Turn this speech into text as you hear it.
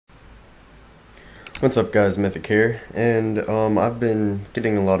What's up guys, Mythic here, and I've been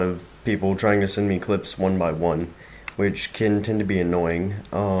getting a lot of people trying to send me clips one by one, which can tend to be annoying.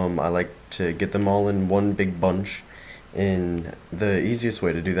 I like to get them all in one big bunch, and the easiest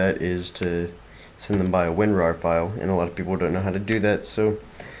way to do that is to send them by a Winrar file, and a lot of people don't know how to do that, so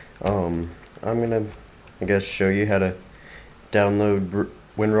I'm gonna, I guess, show you how to download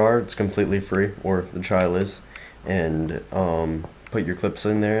Winrar. It's completely free, or the trial is, and put your clips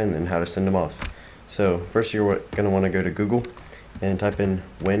in there, and then how to send them off. So first you're going to want to go to Google and type in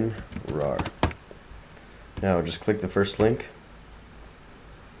Winrar. Now just click the first link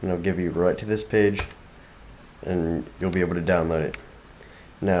and it'll give you right to this page and you'll be able to download it.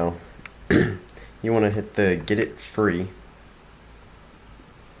 Now you want to hit the get it free,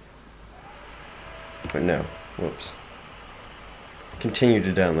 but no, whoops, continue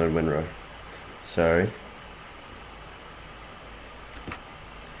to download Winrar, sorry.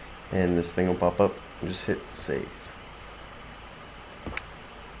 And this thing will pop up. Just hit save.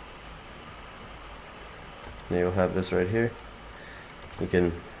 Now you'll have this right here. You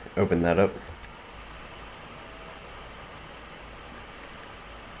can open that up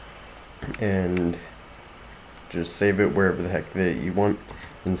and just save it wherever the heck that you want.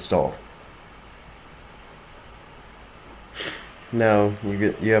 Install. Now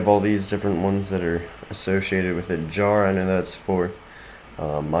you have all these different ones that are associated with a jar. I know that's for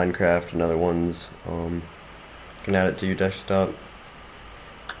Minecraft and other ones. You can add it to your desktop.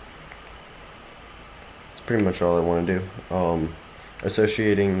 That's pretty much all I want to do.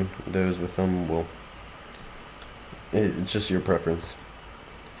 Associating those with them will, it's just your preference.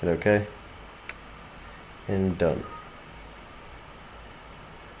 Hit OK and done.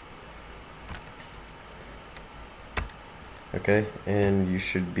 Okay, and you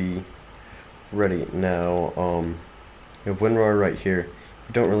should be ready now. You have Winrar right here.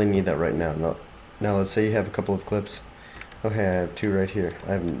 You don't really need that right now. Now let's say you have a couple of clips. Okay, I have two right here.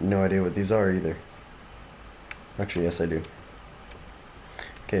 I have no idea what these are either. Actually, yes I do.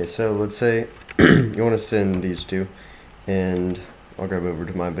 Okay, so let's say you want to send these two, and I'll grab over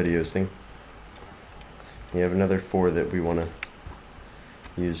to my videos thing. You have another 4 that we want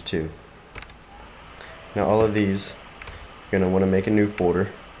to use too. Now all of these, you're going to want to make a new folder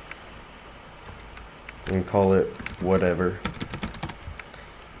and call it whatever,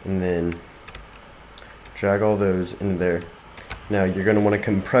 and then drag all those in there. Now you're going to want to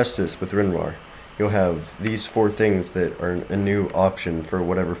compress this with Winrar. You'll have these 4 things that are a new option for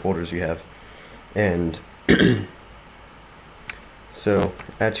whatever folders you have, and so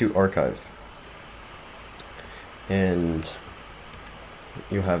add to archive, and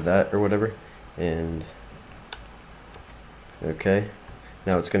you'll have that or whatever, and okay,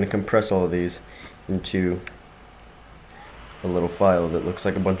 now it's going to compress all of these into a little file that looks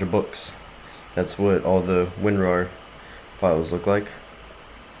like a bunch of books. That's what all the Winrar files look like.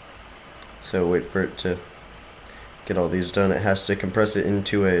 So wait for it to get all these done. It has to compress it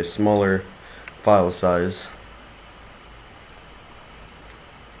into a smaller file size.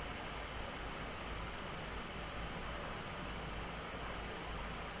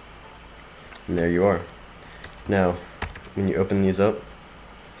 And there you are. Now when you open these up,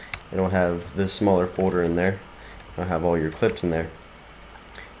 it'll have the smaller folder in there. It'll have all your clips in there.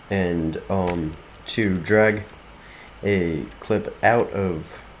 And to drag a clip out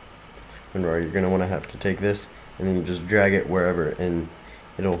of Winrar, you're going to want to have to take this and then you just drag it wherever, and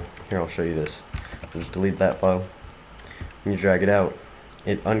it'll, here I'll show you this. Just delete that file. When you drag it out,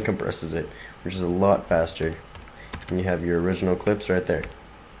 it uncompresses it, which is a lot faster. And you have your original clips right there.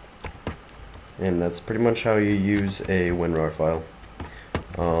 And that's pretty much how you use a Winrar file.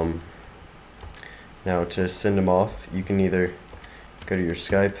 Now to send them off, you can either go to your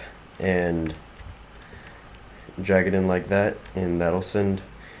Skype and drag it in like that, and that'll send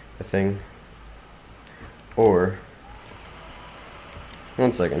a thing. Or,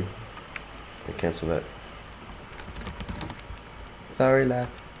 one second, I cancel that. Sorry, laugh.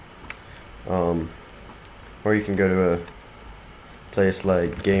 Or you can go to a place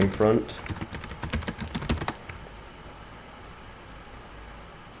like Gamefront.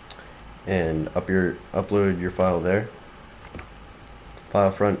 And upload your file there.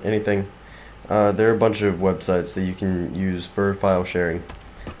 FileFront, anything. There are a bunch of websites that you can use for file sharing.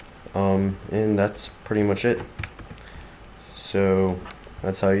 And that's pretty much it. So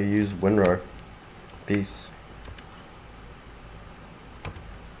that's how you use Winrar. Peace.